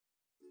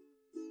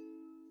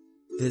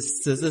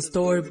This is a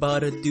story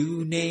about a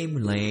dude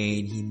named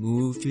Lane. He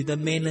moved to the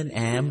mainland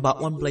and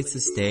bought one place to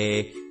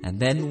stay. And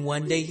then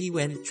one day he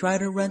went,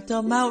 tried to rent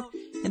them out.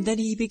 And then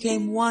he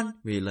became one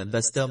real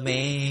investor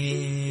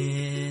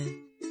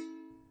man.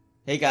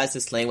 Hey guys,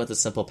 it's Lane with the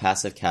Simple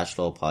Passive Cash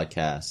Flow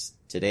podcast.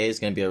 Today is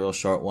going to be a real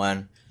short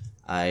one.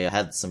 I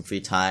had some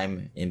free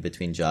time in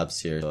between jobs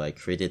here, so I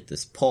created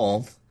this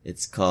poem.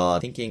 It's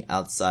called Thinking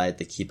Outside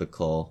the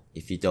Cubicle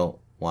If You Don't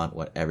Want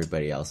What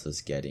Everybody Else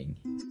Is Getting.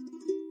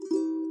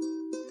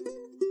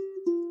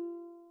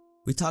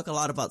 We talk a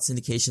lot about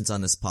syndications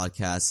on this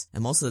podcast,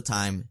 and most of the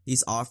time,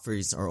 these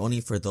offers are only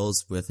for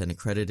those with an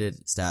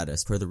accredited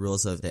status per the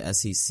rules of the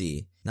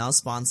SEC. Now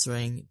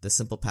sponsoring the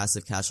Simple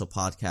Passive Cash Flow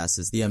podcast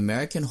is the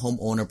American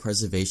Homeowner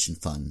Preservation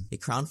Fund, a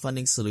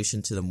crowdfunding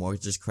solution to the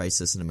mortgage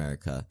crisis in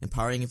America,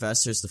 empowering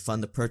investors to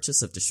fund the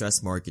purchase of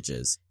distressed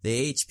mortgages.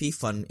 The AHP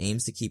fund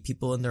aims to keep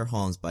people in their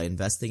homes by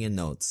investing in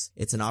notes.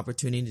 It's an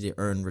opportunity to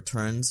earn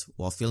returns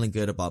while feeling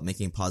good about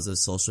making positive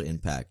social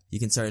impact. You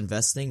can start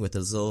investing with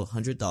as little as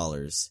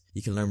 $100.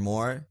 You can learn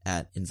more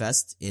at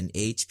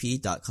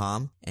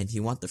investinahp.com, and if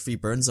you want the free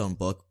Burn Zone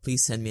book,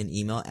 please send me an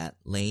email at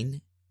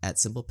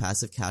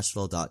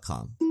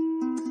lane@simplepassivecashflow.com.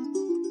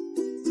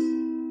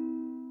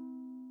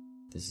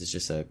 This is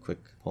just a quick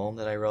poem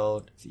that I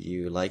wrote. If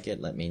you like it,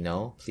 let me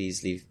know.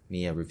 Please leave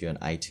me a review on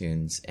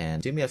iTunes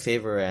and do me a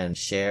favor and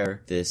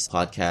share this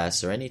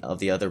podcast or any of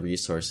the other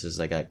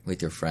resources I got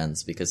with your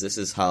friends, because this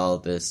is how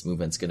this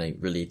movement's going to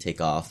really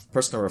take off.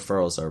 Personal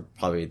referrals are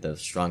probably the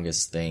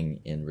strongest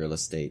thing in real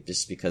estate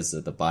just because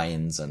of the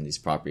buy-ins on these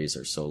properties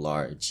are so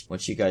large.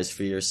 Once you guys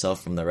free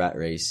yourself from the rat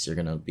race, you're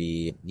going to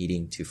be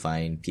needing to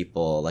find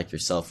people like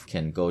yourself who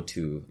can go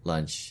to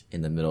lunch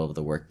in the middle of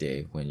the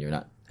workday when you're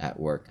not at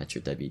work at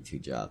your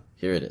W-2 job.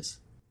 Here it is.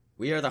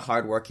 We are the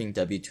hardworking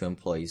W-2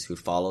 employees who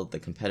followed the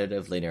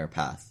competitive linear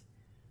path.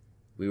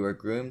 We were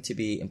groomed to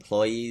be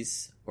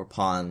employees or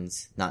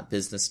pawns, not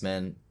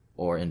businessmen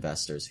or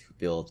investors who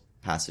build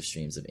passive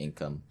streams of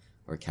income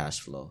or cash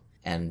flow.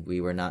 And we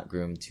were not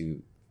groomed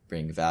to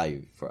bring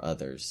value for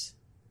others.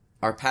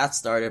 Our path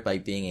started by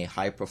being a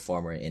high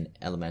performer in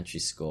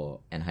elementary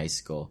school and high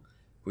school.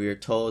 We were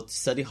told to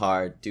study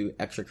hard, do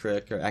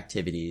extracurricular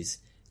activities,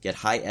 get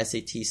high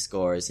SAT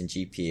scores and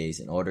GPAs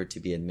in order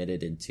to be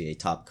admitted into a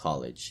top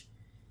college.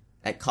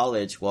 At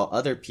college, while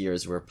other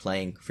peers were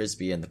playing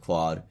frisbee in the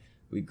quad,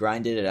 we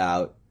grinded it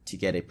out to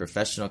get a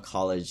professional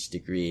college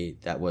degree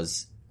that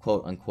was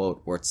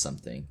quote-unquote worth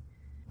something.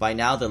 By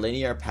now, the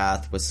linear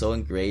path was so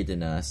ingrained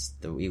in us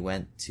that we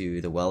went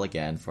to the well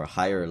again for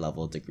higher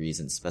level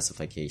degrees and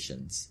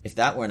specifications. If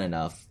that weren't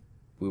enough,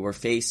 we were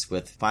faced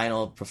with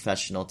final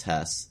professional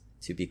tests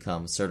to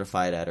become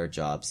certified at our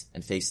jobs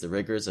and face the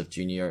rigors of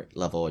junior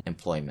level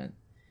employment,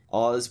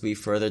 all as we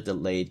further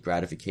delayed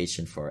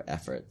gratification for our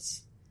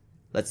efforts.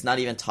 Let's not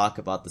even talk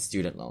about the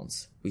student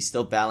loans. We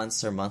still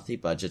balance our monthly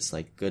budgets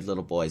like good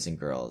little boys and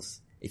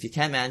girls. If you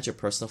can't manage your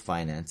personal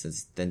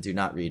finances, then do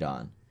not read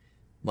on.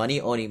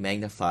 Money only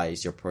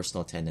magnifies your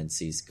personal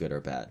tendencies, good or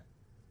bad.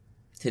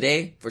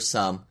 Today, for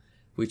some,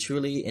 we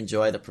truly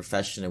enjoy the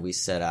profession that we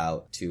set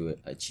out to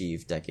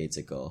achieve decades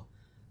ago.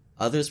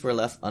 Others were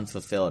left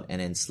unfulfilled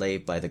and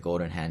enslaved by the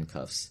golden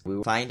handcuffs.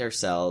 We find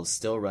ourselves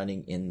still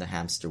running in the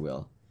hamster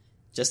wheel,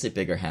 just a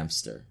bigger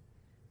hamster.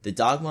 The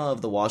dogma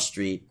of the Wall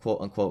Street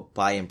quote-unquote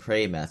buy and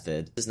pray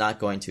method is not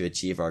going to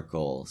achieve our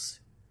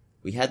goals.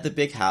 We had the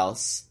big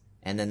house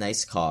and the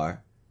nice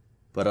car,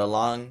 but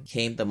along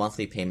came the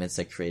monthly payments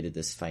that created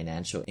this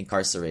financial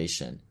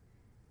incarceration.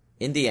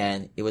 In the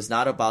end, it was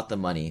not about the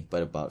money,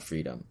 but about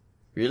freedom.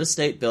 Real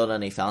estate built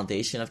on a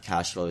foundation of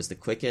cash flow is the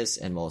quickest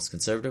and most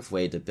conservative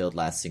way to build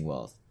lasting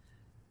wealth.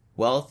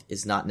 Wealth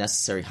is not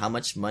necessarily how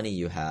much money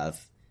you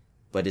have,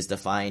 but is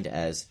defined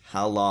as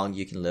how long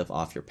you can live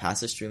off your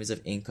passive streams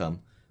of income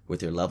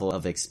with your level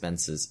of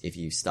expenses if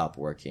you stop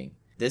working.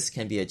 This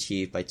can be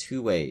achieved by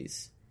two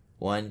ways.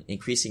 One,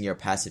 increasing your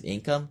passive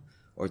income,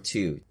 or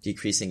two,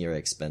 decreasing your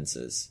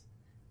expenses.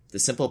 The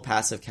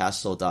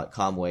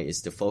SimplePassiveCashFlow.com way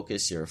is to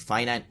focus your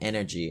finite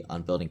energy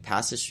on building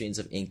passive streams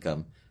of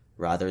income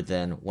rather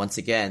than, once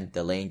again,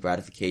 delaying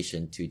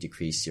gratification to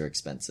decrease your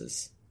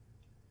expenses.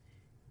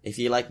 If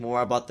you like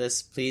more about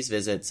this, please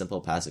visit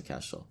Simple Passive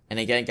Cash Flow. And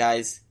again,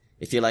 guys,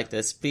 if you like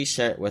this, please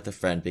share it with a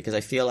friend, because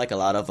I feel like a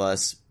lot of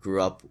us grew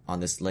up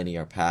on this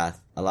linear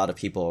path. A lot of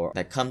people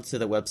that come to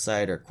the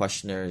website are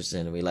questioners,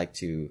 and we like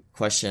to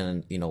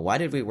question, why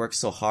did we work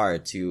so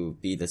hard to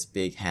be this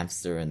big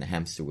hamster in the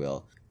hamster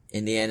wheel?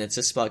 In the end, it's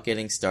just about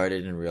getting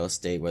started in real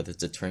estate, whether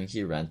it's a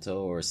turnkey rental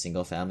or a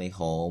single family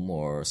home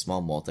or a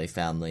small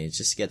multifamily.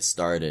 Just get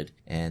started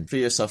and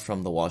free yourself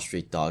from the Wall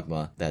Street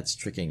dogma that's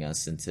tricking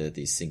us into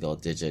these single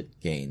digit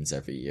gains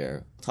every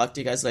year. Talk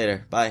to you guys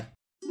later. Bye.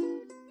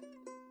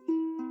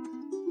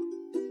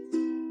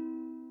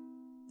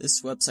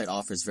 This website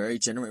offers very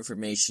general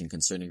information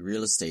concerning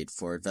real estate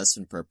for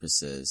investment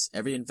purposes.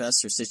 Every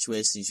investor's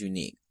situation is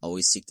unique.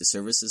 Always seek the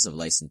services of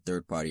licensed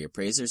third-party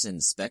appraisers and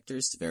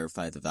inspectors to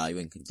verify the value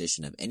and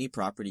condition of any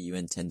property you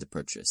intend to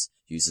purchase.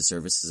 Use the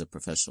services of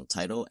professional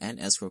title and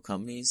escrow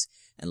companies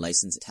and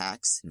licensed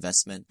tax,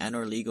 investment, and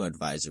or legal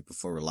advisor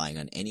before relying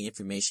on any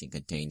information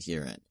contained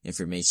herein.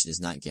 Information is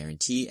not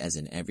guaranteed, as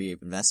in every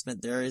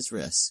investment there is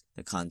risk.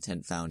 The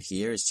content found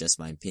here is just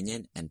my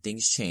opinion, and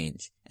things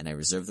change, and I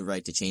reserve the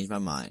right to change my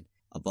mind.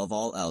 Above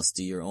all else,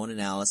 do your own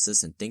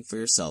analysis and think for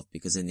yourself,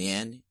 because in the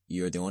end,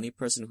 you are the only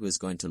person who is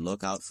going to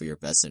look out for your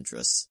best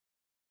interests.